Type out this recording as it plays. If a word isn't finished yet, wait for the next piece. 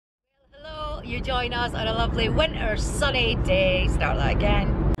will you join us on a lovely winter sunny day? Start that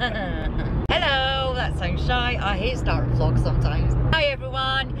again. Hello, that sounds shy. I hate starting vlogs sometimes. Hi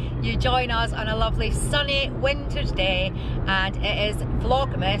everyone, you join us on a lovely sunny winter's day, and it is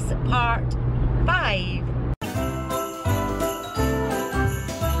Vlogmas part 5.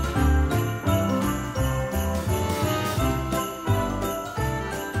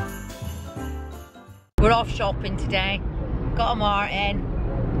 We're off shopping today. Got a Martin.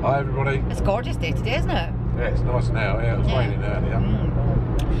 Hi everybody. It's a gorgeous day today, isn't it? Yeah, it's nice now. Yeah, it was raining earlier.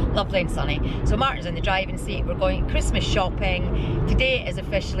 Lovely and sunny. So Martin's in the driving seat. We're going Christmas shopping. Today is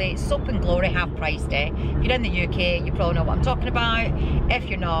officially Soap and Glory half price day. If you're in the UK, you probably know what I'm talking about. If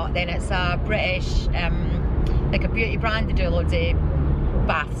you're not, then it's a British, like a beauty brand. They do loads of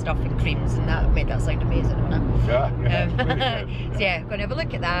bath stuff and creams, and that made that sound amazing, didn't it? Yeah, really so yeah, going to have a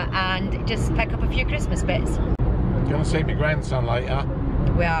look at that and just pick up a few Christmas bits. You're going to see my grandson later.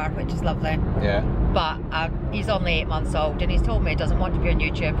 We are, which is lovely. Yeah. But he's only 8 months old and he's told me he doesn't want to be on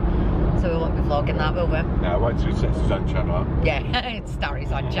YouTube, so we won't be vlogging that, will we? No, wait till he sets his own channel up. Yeah, start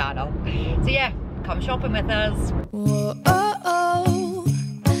his own channel. So yeah, come shopping with us. Whoa, oh, oh.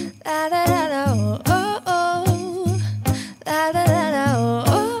 La, da, da, da, oh, oh. La, da, da, da,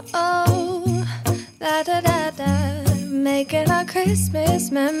 oh, oh. La, da, da, da. Making our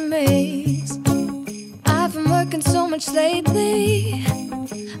Christmas memories. I've been working so much lately,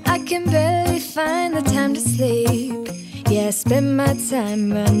 I can barely find the time to sleep. Yeah, I spend my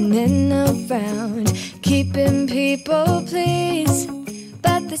time running around, keeping people pleased.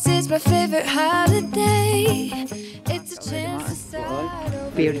 But this is my favorite holiday. It's a chance to start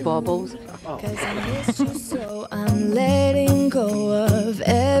over. Beard baubles. Cause I miss you so I'm letting go of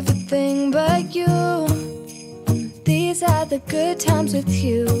everything but you. These are the good times with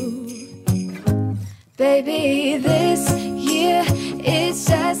you. Baby, this year it's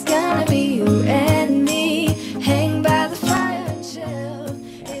just gonna be you and me. Hang by the fire and chill.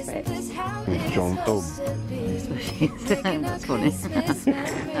 Isn't this how it's supposed to be? That's funny.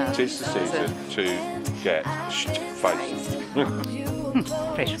 Tis the season to get faced.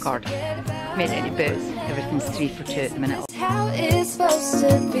 Fresh record. Made any boots. Everything's 3 for 2 at the minute. How it's supposed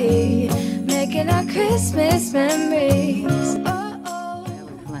to be. Making our Christmas memories.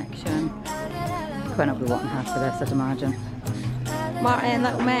 Collection. Quite not be wanting half for this, I'd imagine. Martin,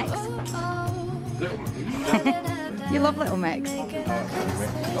 Little Mix. You love Little Mix. You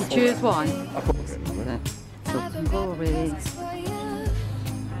choose one. Soap and Glory.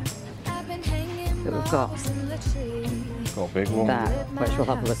 That we've got. Got a big one. That, which we'll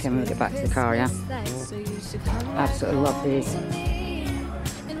have a look in when we get back to the car, yeah? Absolutely love these.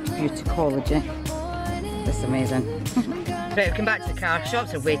 Beauticology. This is amazing. Right, we come back to the car.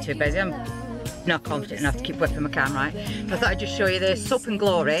 Shops are way too busy. I'm not confident enough to keep whipping my camera out. So I thought I'd just show you the Soap and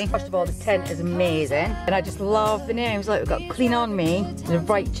Glory. First of all, the tint is amazing. And I just love the names. Like, we've got Clean On Me, the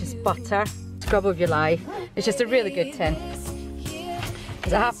Righteous Butter, Scrub of Your Life. It's just a really good tint. It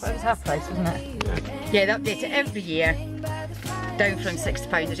was half price, wasn't it? Yeah, they update it every year. Down from £60,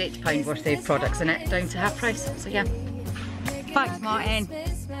 there's £80 worth of products in it, down to half price. So yeah. Thanks, Martin.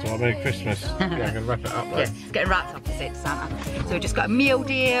 So Merry Christmas. Yeah, I'm going to wrap it up though. Yeah, it's getting wrapped up to say to Santa. So we just got a meal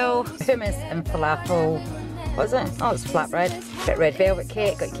deal, hummus and falafel. What is it? Oh, it's flatbread. Bit red velvet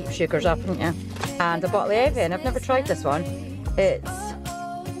cake, got to keep sugars up, haven't you? And a bottle of Evian. I've never tried this one. It's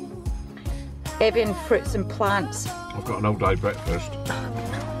Evian fruits and plants. I've got an all-day breakfast.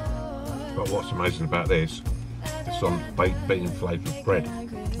 But what's amazing about this, it's on baked bean flavoured bread.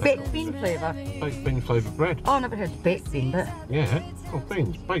 Baked bean flavour? Baked bean flavoured bread. Oh, I never heard baked bean, but... Yeah. Oh,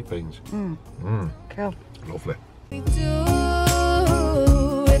 beans. Baked beans. Cool. Lovely. We do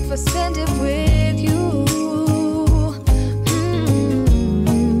if I spend it with you.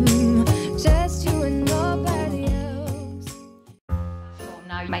 Just you and nobody else. So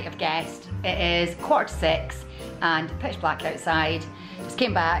now you might have guessed, it is 5:45 and pitch black outside. Just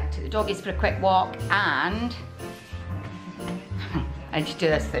came back, took the doggies for a quick walk, and I just do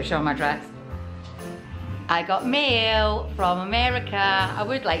this without showing my dress. I got mail from America. I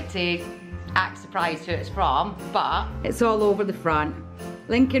would like to act surprised who it's from, but it's all over the front.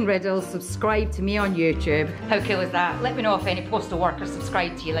 Lincoln Riddle, subscribe to me on YouTube. How cool is that? Let me know if any postal workers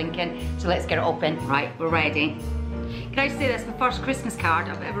subscribe to you, Lincoln. So let's get it open. Right, we're ready. Can I say this is the first Christmas card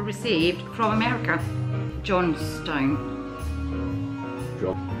I've ever received from America? Johnstown.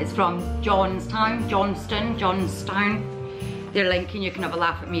 It's from Johnstown. They're Lincoln, you can have a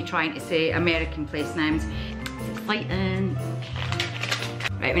laugh at me trying to say American place names. It's exciting.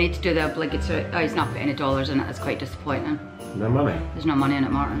 Right, we need to do the obligatory. Oh, he's not putting any dollars in it, that's quite disappointing. No money? There's no money in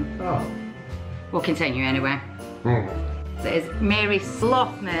it, Martin. Oh. We'll continue anyway. So it is Merry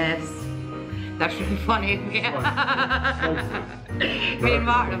VLOGMAS. That's really funny, isn't it? Me and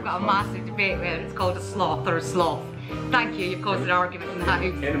Martin have got a massive debate whether it's called a sloth or a sloth. Thank you, you've caused an argument in the house.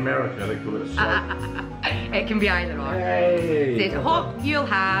 In America, they call it a sloth. It can be either or. Hey. So, hope you'll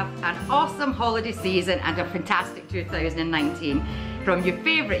have an awesome holiday season and a fantastic 2019 from your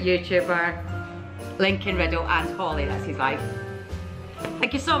favourite YouTuber, Lincoln Riddle, and Holly, that's his wife.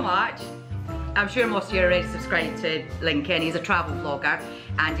 Thank you so much. I'm sure most of you are already subscribed to Lincoln. He's a travel vlogger,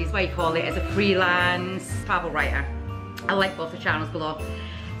 and his wife Holly is a freelance travel writer. I'll link both the channels below.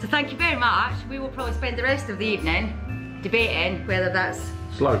 So thank you very much. We will probably spend the rest of the evening debating whether that's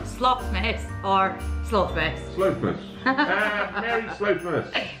Slothmas or Slothmas. Slothmas. Merry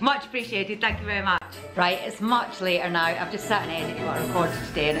Slothmas. Much appreciated, thank you very much. Right, it's much later now. I've just sat and edited what I recorded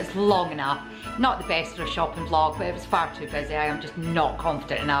today, and it's long enough. Not the best for a shopping vlog, but it was far too busy. I am just not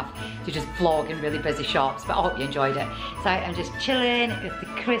confident enough to just vlog in really busy shops, but I hope you enjoyed it. So I'm just chilling with the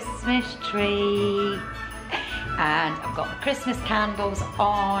Christmas tree, and I've got the Christmas candles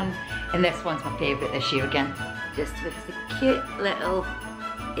on, and this one's my favourite this year again. Just with the cute little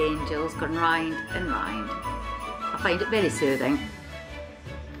angels going round and round. I find it very soothing.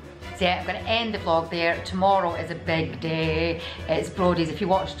 So yeah, I'm going to end the vlog there. Tomorrow is a big day. It's Brodie's. If you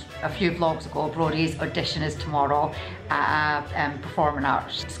watched a few vlogs ago, Brodie's audition is tomorrow at performing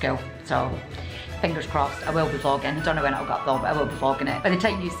arts school. So fingers crossed, I will be vlogging. I don't know when it'll get vlogged, but I will be vlogging it. By the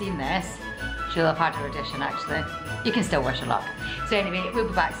time you've seen this, she'll have had her audition actually. You can still wish her luck. So anyway, we'll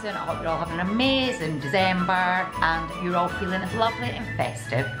be back soon. I hope you're all having an amazing December and you're all feeling lovely and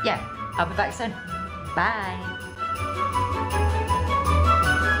festive. Yeah, I'll be back soon. Bye.